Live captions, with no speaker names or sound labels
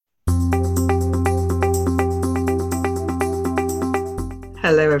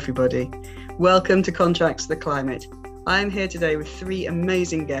Hello, everybody. Welcome to Contracts for the Climate. I'm here today with three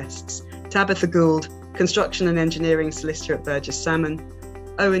amazing guests: Tabitha Gould, Construction and Engineering Solicitor at Burgess Salmon;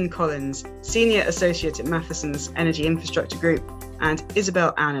 Owen Collins, Senior Associate at Matheson's Energy Infrastructure Group; and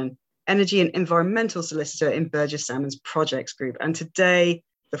Isabel Annan, Energy and Environmental Solicitor in Burgess Salmon's Projects Group. And today,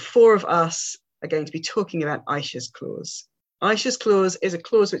 the four of us are going to be talking about Aisha's Clause. Aisha's Clause is a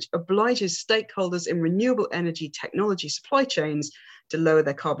clause which obliges stakeholders in renewable energy technology supply chains to lower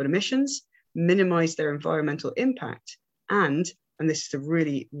their carbon emissions, minimize their environmental impact, and this is the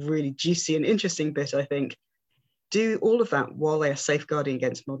really, really juicy and interesting bit, I think, do all of that while they are safeguarding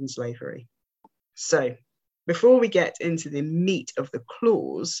against modern slavery. So before we get into the meat of the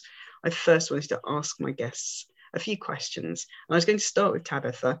clause, I first wanted to ask my guests a few questions. And I was going to start with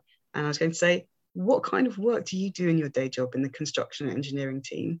Tabitha, and I was going to say, what kind of work do you do in your day job in the construction and engineering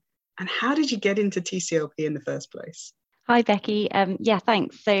team? And how did you get into TCLP in the first place? Hi, Becky.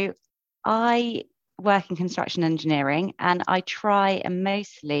 Thanks. So I work in construction engineering, and I try and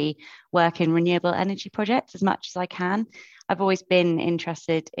mostly work in renewable energy projects as much as I can. I've always been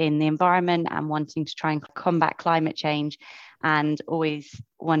interested in the environment and wanting to try and combat climate change, and always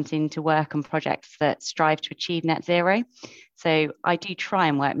wanting to work on projects that strive to achieve net zero. So I do try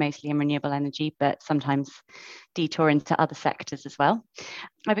and work mostly in renewable energy, but sometimes detour into other sectors as well.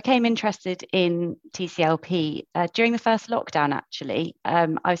 I became interested in TCLP during the first lockdown, actually.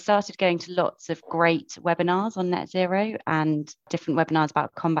 I started going to lots of great webinars on net zero and different webinars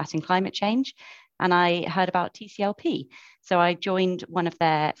about combating climate change. And I heard about TCLP. So I joined one of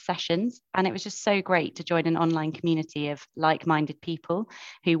their sessions, and it was just so great to join an online community of like-minded people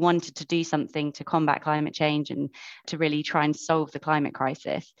who wanted to do something to combat climate change and to really try and solve the climate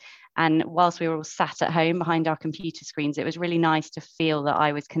crisis. And whilst we were all sat at home behind our computer screens, it was really nice to feel that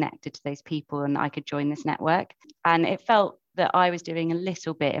I was connected to those people and I could join this network. And it felt that I was doing a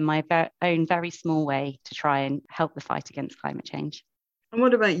little bit in my own very small way to try and help the fight against climate change. And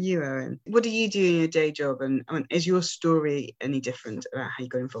what about you, Owen? What do you do in your day job? And is your story any different about how you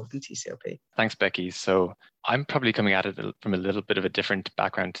got involved in TCLP? Thanks, Becky. So I'm probably coming at it from a little bit of a different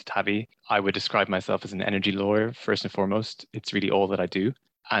background to Tabby. I would describe myself as an energy lawyer, first and foremost. It's really all that I do.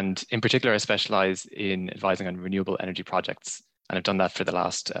 And in particular, I specialize in advising on renewable energy projects. And I've done that for the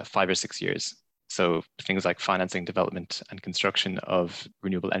last 5 or 6 years. So things like financing, development, and construction of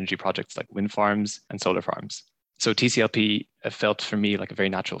renewable energy projects like wind farms and solar farms. So TCLP felt for me like a very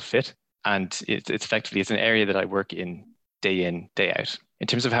natural fit. And it's an area that I work in, day out. In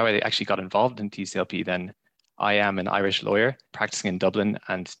terms of how I actually got involved in TCLP, then I am an Irish lawyer practicing in Dublin,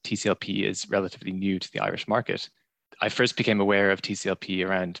 and TCLP is relatively new to the Irish market. I first became aware of TCLP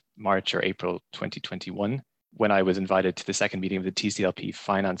around March or April 2021, when I was invited to the second meeting of the TCLP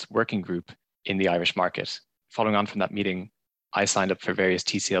Finance Working Group in the Irish market. Following on from that meeting, I signed up for various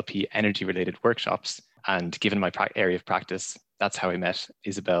TCLP energy-related workshops. And given my area of practice, that's how I met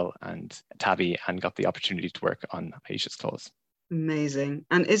Isabel and Tabby and got the opportunity to work on Aisha's Clause. Amazing.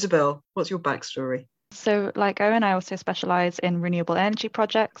 And Isabel, what's your backstory? So like Owen, I also specialise in renewable energy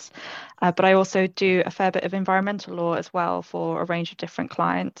projects, but I also do a fair bit of environmental law as well for a range of different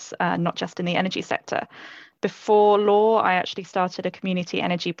clients, not just in the energy sector. Before law, I actually started a community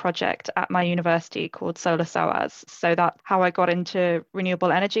energy project at my university called Solar SOAS. So that's how I got into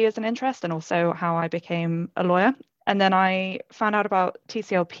renewable energy as an interest, and also how I became a lawyer. And then I found out about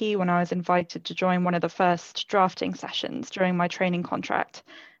TCLP when I was invited to join one of the first drafting sessions during my training contract.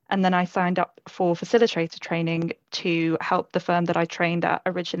 And then I signed up for facilitator training to help the firm that I trained at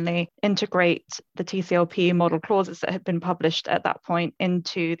originally integrate the TCLP model clauses that had been published at that point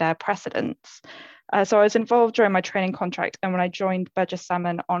into their precedents. So I was involved during my training contract, and when I joined Burgess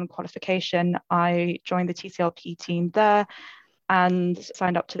Salmon on qualification, I joined the TCLP team there and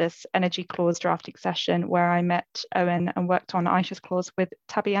signed up to this energy clause drafting session where I met Owen and worked on Aisha's Clause with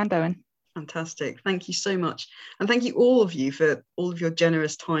Tabby and Owen. Fantastic. Thank you so much. And thank you all of you for all of your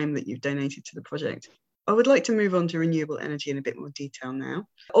generous time that you've donated to the project. I would like to move on to renewable energy in a bit more detail now.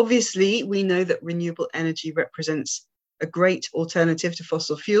 Obviously, we know that renewable energy represents a great alternative to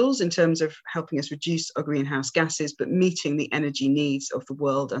fossil fuels in terms of helping us reduce our greenhouse gases, but meeting the energy needs of the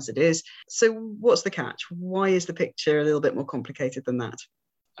world as it is. So what's the catch? Why is the picture a little bit more complicated than that?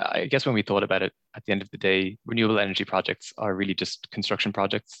 I guess when we thought about it, at the end of the day, renewable energy projects are really just construction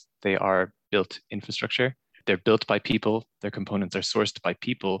projects. They are built infrastructure. They're built by people, their components are sourced by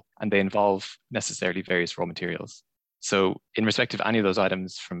people, and they involve necessarily various raw materials. So in respect of any of those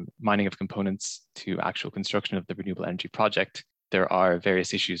items, from mining of components to actual construction of the renewable energy project, there are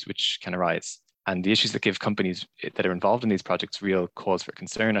various issues which can arise. And the issues that give companies that are involved in these projects real cause for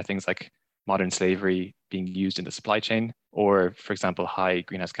concern are things like modern slavery being used in the supply chain, or, for example, high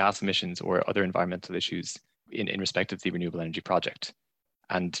greenhouse gas emissions or other environmental issues in respect of the renewable energy project.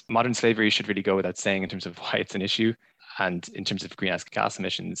 And modern slavery should really go without saying in terms of why it's an issue. And in terms of greenhouse gas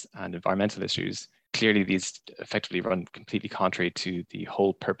emissions and environmental issues, clearly these effectively run completely contrary to the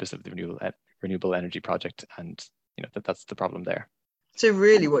whole purpose of the renewable energy project. And that's the problem there. So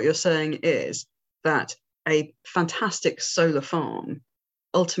really what you're saying is that a fantastic solar farm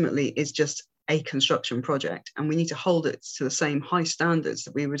ultimately is just a construction project, and we need to hold it to the same high standards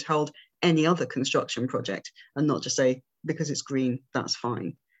that we would hold any other construction project, and not just say, because it's green, that's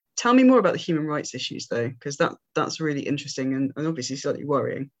fine. Tell me more about the human rights issues, though, because that's really interesting and obviously slightly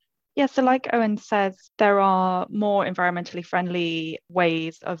worrying. Yeah, so like Owen says, there are more environmentally friendly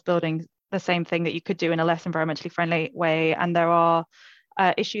ways of building the same thing that you could do in a less environmentally friendly way. And there are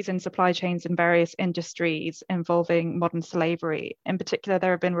issues in supply chains in various industries involving modern slavery. In particular,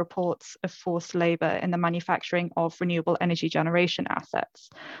 there have been reports of forced labor in the manufacturing of renewable energy generation assets,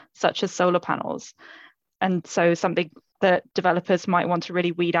 such as solar panels. And so something that developers might want to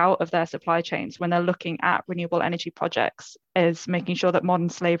really weed out of their supply chains when they're looking at renewable energy projects is making sure that modern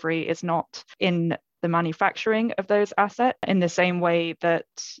slavery is not in the manufacturing of those assets in the same way that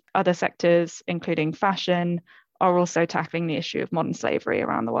other sectors, including fashion, are also tackling the issue of modern slavery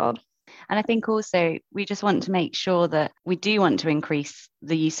around the world. And I think also we just want to make sure that we do want to increase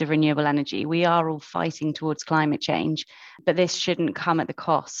the use of renewable energy. We are all fighting towards climate change, but this shouldn't come at the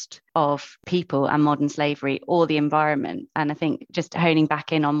cost of people and modern slavery or the environment. And I think just honing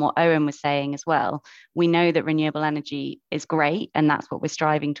back in on what Owen was saying as well, we know that renewable energy is great and that's what we're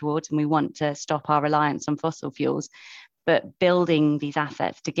striving towards, and we want to stop our reliance on fossil fuels. But building these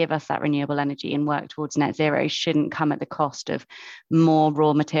assets to give us that renewable energy and work towards net zero shouldn't come at the cost of more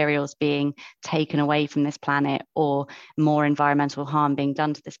raw materials being taken away from this planet, or more environmental harm being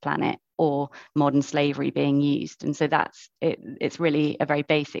done to this planet, or modern slavery being used. And so that's it. It's really a very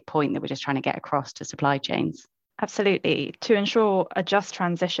basic point that we're just trying to get across to supply chains. Absolutely. To ensure a just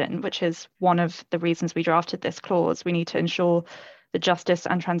transition, which is one of the reasons we drafted this clause, we need to ensure the justice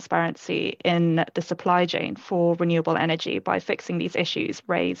and transparency in the supply chain for renewable energy by fixing these issues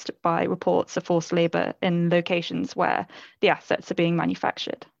raised by reports of forced labour in locations where the assets are being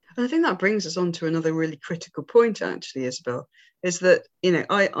manufactured. And I think that brings us on to another really critical point, actually, Isabel, is that,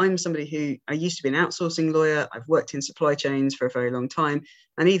 I'm somebody who, I used to be an outsourcing lawyer. I've worked in supply chains for a very long time.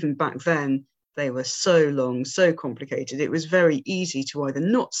 And even back then, they were so long, so complicated. It was very easy to either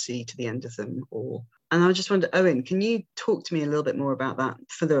not see to the end of them and I just wonder, Owen, can you talk to me a little bit more about that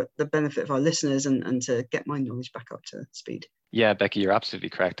for the benefit of our listeners and to get my knowledge back up to speed? Yeah, Becky, you're absolutely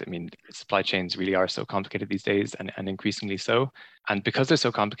correct. I mean, supply chains really are so complicated these days, and increasingly so. And because they're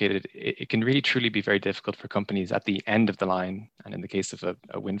so complicated, it can really truly be very difficult for companies at the end of the line. And in the case of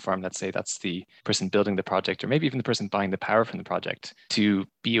a wind farm, let's say that's the person building the project, or maybe even the person buying the power from the project, to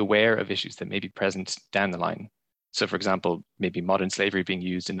be aware of issues that may be present down the line. So for example, maybe modern slavery being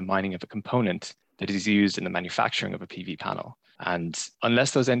used in the mining of a component that is used in the manufacturing of a PV panel. And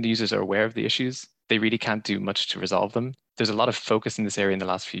unless those end users are aware of the issues, they really can't do much to resolve them. There's a lot of focus in this area in the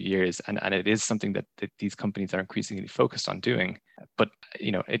last few years, and it is something that these companies are increasingly focused on doing. But I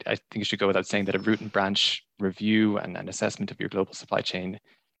think it should go without saying that a root and branch review and an assessment of your global supply chain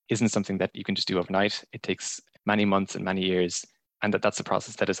isn't something that you can just do overnight. It takes many months and many years, and that's a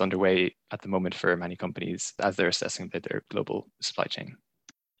process that is underway at the moment for many companies as they're assessing their global supply chain.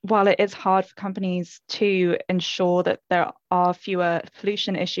 While it is hard for companies to ensure that there are fewer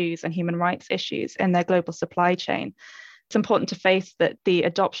pollution issues and human rights issues in their global supply chain, it's important to face that the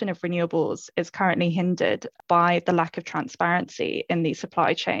adoption of renewables is currently hindered by the lack of transparency in these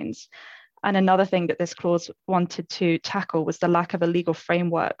supply chains. And another thing that this clause wanted to tackle was the lack of a legal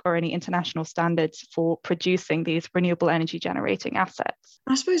framework or any international standards for producing these renewable energy generating assets.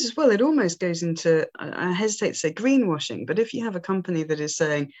 I suppose as well, it almost goes into, I hesitate to say greenwashing, but if you have a company that is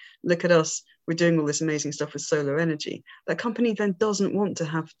saying, look at us, we're doing all this amazing stuff with solar energy, that company then doesn't want to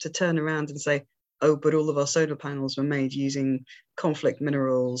have to turn around and say, oh, but all of our solar panels were made using conflict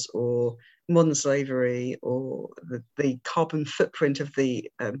minerals or modern slavery, or the carbon footprint of the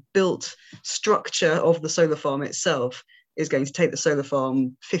built structure of the solar farm itself is going to take the solar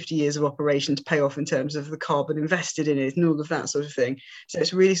farm 50 years of operation to pay off in terms of the carbon invested in it and all of that sort of thing. So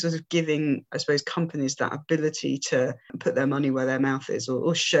it's really sort of giving, I suppose, companies that ability to put their money where their mouth is,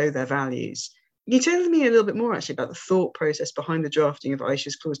 or show their values. Can you tell me a little bit more actually about the thought process behind the drafting of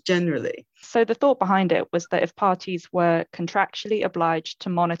Aisha's clause generally? So the thought behind it was that if parties were contractually obliged to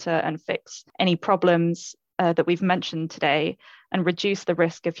monitor and fix any problems that we've mentioned today and reduce the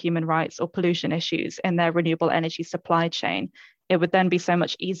risk of human rights or pollution issues in their renewable energy supply chain, It would then be so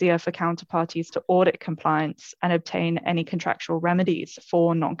much easier for counterparties to audit compliance and obtain any contractual remedies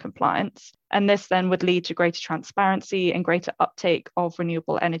for non-compliance. And this then would lead to greater transparency and greater uptake of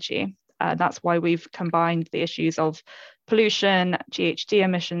renewable energy. That's why we've combined the issues of pollution, GHG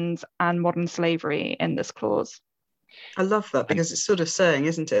emissions, and modern slavery in this clause. I love that, because it's sort of saying,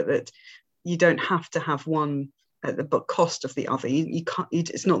 isn't it, that you don't have to have one at the cost of the other. You can't.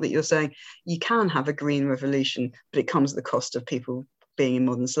 It's not that you're saying you can have a green revolution, but it comes at the cost of people being in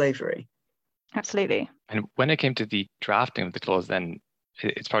modern slavery. Absolutely. And when it came to the drafting of the clause, then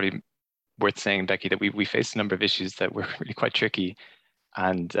it's probably worth saying, Becky, that we faced a number of issues that were really quite tricky.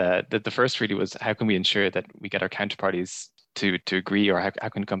 And the first really was, how can we ensure that we get our counterparties to agree, or how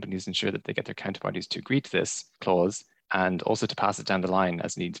can companies ensure that they get their counterparties to agree to this clause, and also to pass it down the line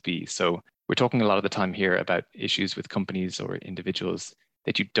as needs be. So we're talking a lot of the time here about issues with companies or individuals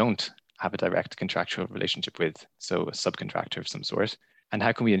that you don't have a direct contractual relationship with, so a subcontractor of some sort. And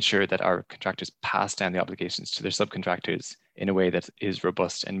how can we ensure that our contractors pass down the obligations to their subcontractors in a way that is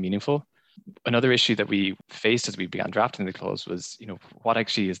robust and meaningful? Another issue that we faced as we began drafting the clause was, what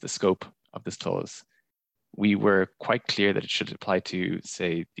actually is the scope of this clause? We were quite clear that it should apply to,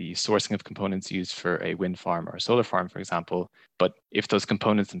 say, the sourcing of components used for a wind farm or a solar farm, for example. But if those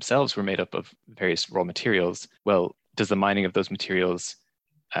components themselves were made up of various raw materials, well, does the mining of those materials,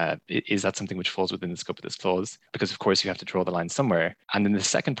 is that something which falls within the scope of this clause? Because of course you have to draw the line somewhere. And then the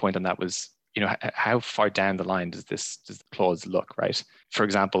second point on that was, how far down the line does the clause look, right? For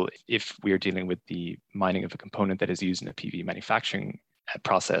example, if we are dealing with the mining of a component that is used in a PV manufacturing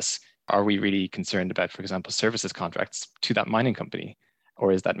process, are we really concerned about, for example, services contracts to that mining company?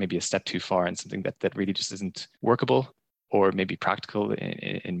 Or is that maybe a step too far and something that really just isn't workable or maybe practical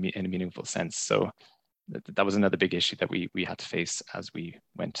in a meaningful sense? So that was another big issue that we had to face as we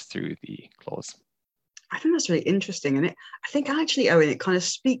went through the clause. I think that's really interesting. And I think actually, Owen, it kind of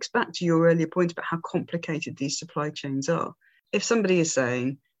speaks back to your earlier point about how complicated these supply chains are. If somebody is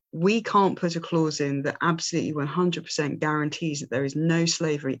saying, we can't put a clause in that absolutely 100% guarantees that there is no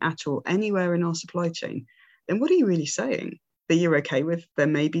slavery at all anywhere in our supply chain, then what are you really saying? That you're okay with there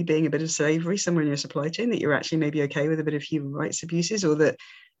maybe being a bit of slavery somewhere in your supply chain, that you're actually maybe okay with a bit of human rights abuses, or that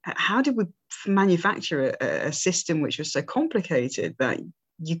how did we manufacture a system which was so complicated that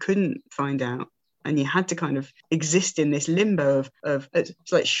you couldn't find out? And you had to kind of exist in this limbo of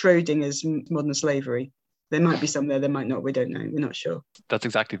it's like Schrodinger's modern slavery. There might be some there might not. We don't know. We're not sure. That's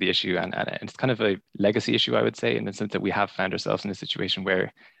exactly the issue. And it's kind of a legacy issue, I would say, in the sense that we have found ourselves in a situation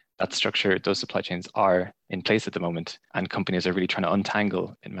where that structure, those supply chains are in place at the moment. And companies are really trying to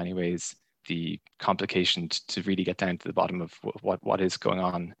untangle, in many ways, the complication to really get down to the bottom of what is going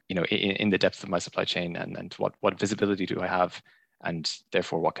on, in the depths of my supply chain, and what visibility do I have? And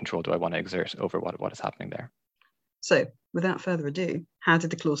therefore, what control do I want to exert over what is happening there? So, without further ado, how did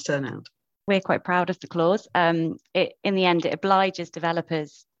the clause turn out? We're quite proud of the clause. In the end, it obliges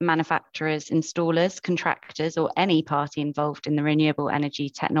developers, manufacturers, installers, contractors, or any party involved in the renewable energy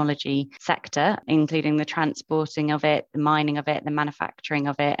technology sector, including the transporting of it, the mining of it, the manufacturing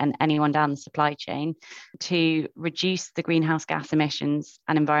of it, and anyone down the supply chain, to reduce the greenhouse gas emissions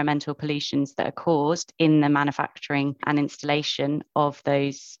and environmental pollutions that are caused in the manufacturing and installation of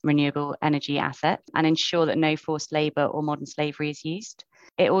those renewable energy assets, and ensure that no forced labour or modern slavery is used.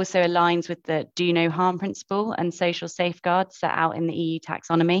 It also aligns with the do no harm principle and social safeguards set out in the EU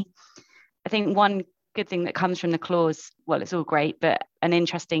taxonomy. I think one good thing that comes from the clause, well, it's all great, but an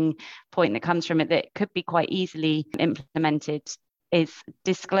interesting point that comes from it that could be quite easily implemented is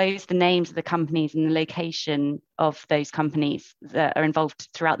disclose the names of the companies and the location of those companies that are involved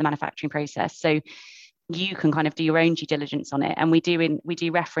throughout the manufacturing process. So you can kind of do your own due diligence on it. And we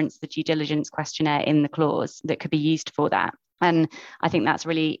do reference the due diligence questionnaire in the clause that could be used for that. And I think that's a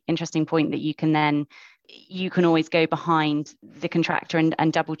really interesting point, that you can always go behind the contractor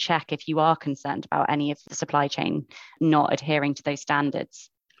and double check if you are concerned about any of the supply chain not adhering to those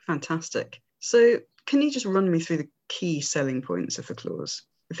standards. Fantastic. So can you just run me through the key selling points of the clause?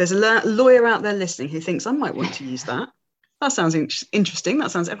 If there's a lawyer out there listening who thinks I might want to use that, that sounds interesting.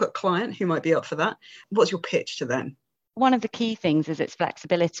 I've got a client who might be up for that. What's your pitch to them? One of the key things is its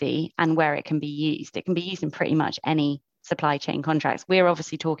flexibility and where it can be used. It can be used in pretty much any supply chain contracts. We're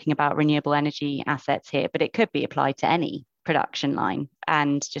obviously talking about renewable energy assets here, but it could be applied to any production line,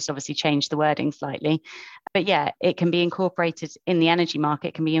 and just obviously change the wording slightly. But yeah, it can be incorporated in the energy market,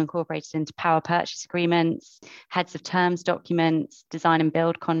 it can be incorporated into power purchase agreements, heads of terms documents, design and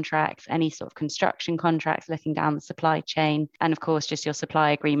build contracts, any sort of construction contracts looking down the supply chain, and of course just your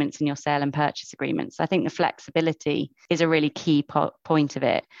supply agreements and your sale and purchase agreements. So I think the flexibility is a really key point of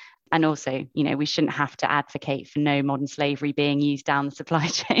it. And also, we shouldn't have to advocate for no modern slavery being used down the supply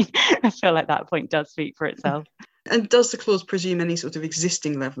chain. I feel like that point does speak for itself. And does the clause presume any sort of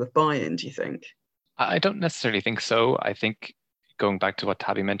existing level of buy-in, do you think? I don't necessarily think so. I think going back to what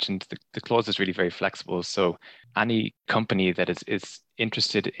Tabby mentioned, the clause is really very flexible. So any company that is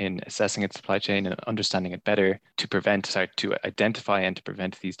interested in assessing its supply chain and understanding it better to identify and to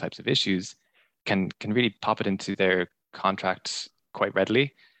prevent these types of issues can really pop it into their contract quite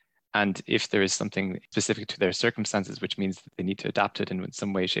readily. And if there is something specific to their circumstances, which means that they need to adapt it in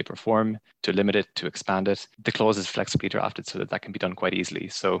some way, shape, or form, to limit it, to expand it, the clause is flexibly drafted so that can be done quite easily.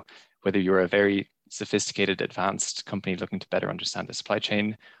 So whether you're a very sophisticated, advanced company looking to better understand the supply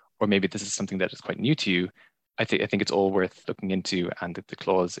chain, or maybe this is something that is quite new to you, I think it's all worth looking into, and the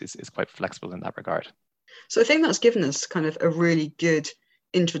clause is quite flexible in that regard. So I think that's given us kind of a really good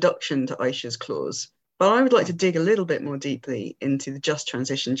introduction to Aisha's clause. But I would like to dig a little bit more deeply into the just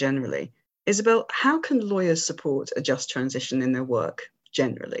transition generally. Isabel, how can lawyers support a just transition in their work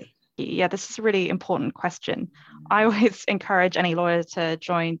generally? Yeah, this is a really important question. I always encourage any lawyer to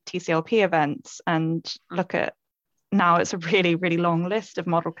join TCLP events and look at, now it's a really, really long list of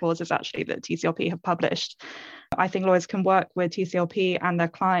model clauses actually that TCLP have published. I think lawyers can work with TCLP and their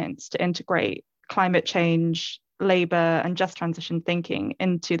clients to integrate climate change, labour and just transition thinking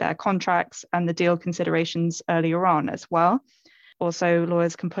into their contracts and the deal considerations earlier on as well. Also,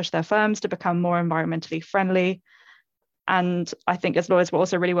 lawyers can push their firms to become more environmentally friendly. And I think as lawyers, we're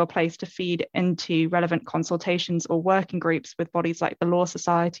also really well placed to feed into relevant consultations or working groups with bodies like the Law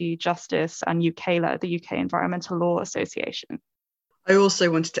Society, Justice and UKLA, the UK Environmental Law Association. I also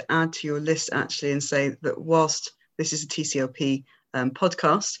wanted to add to your list actually and say that whilst this is a TCLP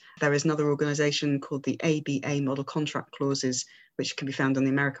podcast, there is another organisation called the ABA Model Contract Clauses, which can be found on the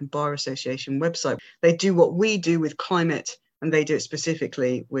American Bar Association website. They do what we do with climate, and they do it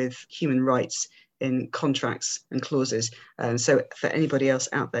specifically with human rights in contracts and clauses. So for anybody else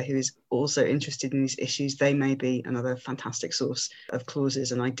out there who is also interested in these issues, they may be another fantastic source of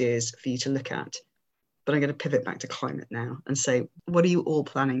clauses and ideas for you to look at. But I'm going to pivot back to climate now and say, what are you all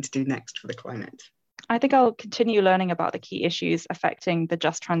planning to do next for the climate? I think I'll continue learning about the key issues affecting the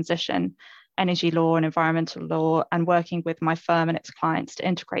just transition, energy law and environmental law, and working with my firm and its clients to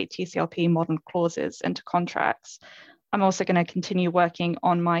integrate TCLP modern clauses into contracts. I'm also going to continue working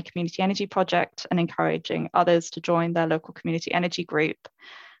on my community energy project and encouraging others to join their local community energy group.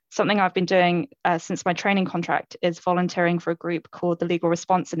 Something I've been doing since my training contract is volunteering for a group called the Legal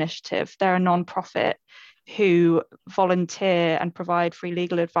Response Initiative. They're a non-profit who volunteer and provide free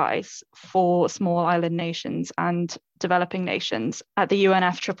legal advice for small island nations and developing nations at the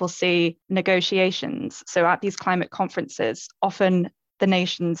UNFCCC negotiations. So at these climate conferences, often the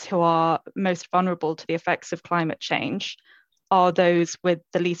nations who are most vulnerable to the effects of climate change are those with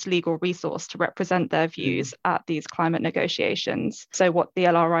the least legal resource to represent their views at these climate negotiations. So what the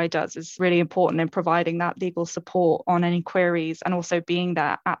LRI does is really important in providing that legal support on any queries and also being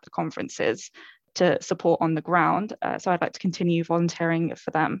there at the conferences to support on the ground. So I'd like to continue volunteering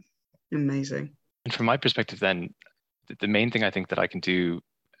for them. Amazing. And from my perspective then, the main thing I think that I can do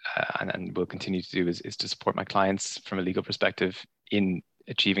and will continue to do is to support my clients from a legal perspective in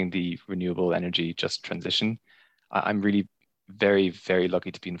achieving the renewable energy just transition. I'm really very, very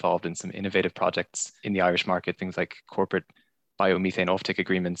lucky to be involved in some innovative projects in the Irish market, things like corporate biomethane offtake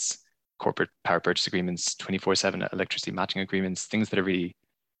agreements, corporate power purchase agreements, 24/7 electricity matching agreements, things that are really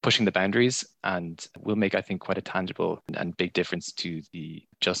pushing the boundaries and will make, I think, quite a tangible and big difference to the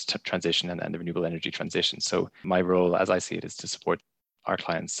just transition and the renewable energy transition. So my role, as I see it, is to support our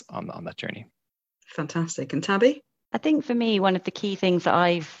clients on that journey. Fantastic. And Tabby? I think for me, one of the key things that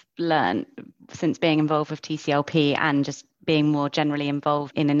I've learned since being involved with TCLP and just being more generally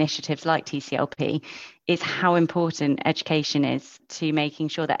involved in initiatives like TCLP is how important education is to making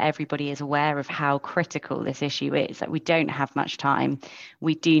sure that everybody is aware of how critical this issue is, that we don't have much time.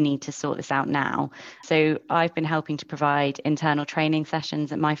 We do need to sort this out now. So I've been helping to provide internal training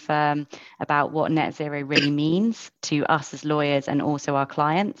sessions at my firm about what net zero really means to us as lawyers and also our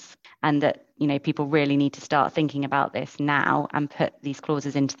clients, and that people really need to start thinking about this now and put these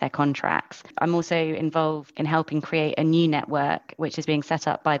clauses into their contracts. I'm also involved in helping create a new network, which is being set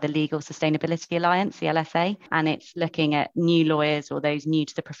up by the Legal Sustainability Alliance, the LSA, and it's looking at new lawyers or those new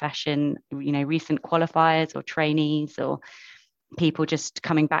to the profession, recent qualifiers or trainees or people just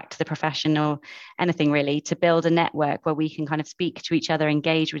coming back to the profession or anything really, to build a network where we can kind of speak to each other,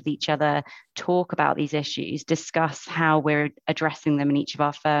 engage with each other, talk about these issues, discuss how we're addressing them in each of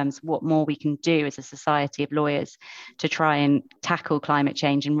our firms, what more we can do as a society of lawyers to try and tackle climate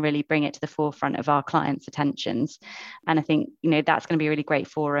change and really bring it to the forefront of our clients' attentions. And I think, that's going to be a really great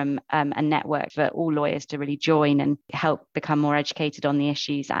forum and network for all lawyers to really join and help become more educated on the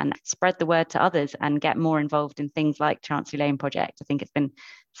issues and spread the word to others and get more involved in things like Chancery Lane Project. I think it's been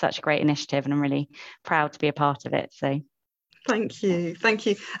such a great initiative and I'm really proud to be a part of it. So thank you.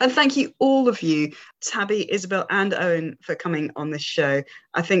 And thank you all of you, Tabby, Isabel and Owen, for coming on this show.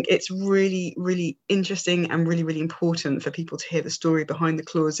 I think it's really, really interesting and really, really important for people to hear the story behind the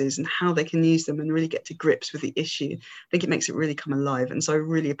clauses and how they can use them and really get to grips with the issue. I think it makes it really come alive. And so I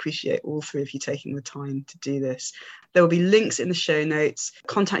really appreciate all three of you taking the time to do this. There will be links in the show notes,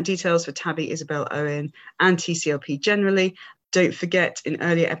 contact details for Tabby, Isabel, Owen and TCLP generally. Don't forget, in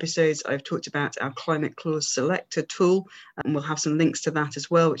earlier episodes, I've talked about our Climate Clause Selector tool, and we'll have some links to that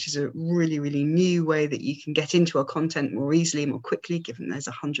as well, which is a really, really new way that you can get into our content more easily, more quickly, given there's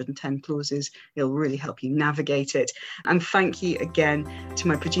 110 clauses. It'll really help you navigate it. And thank you again to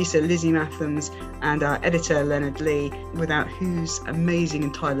my producer, Lizzie Mathams, and our editor, Leonard Lee, without whose amazing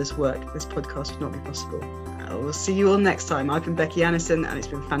and tireless work this podcast would not be possible. We'll see you all next time. I've been Becky Annison, and it's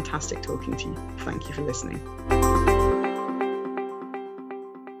been fantastic talking to you. Thank you for listening.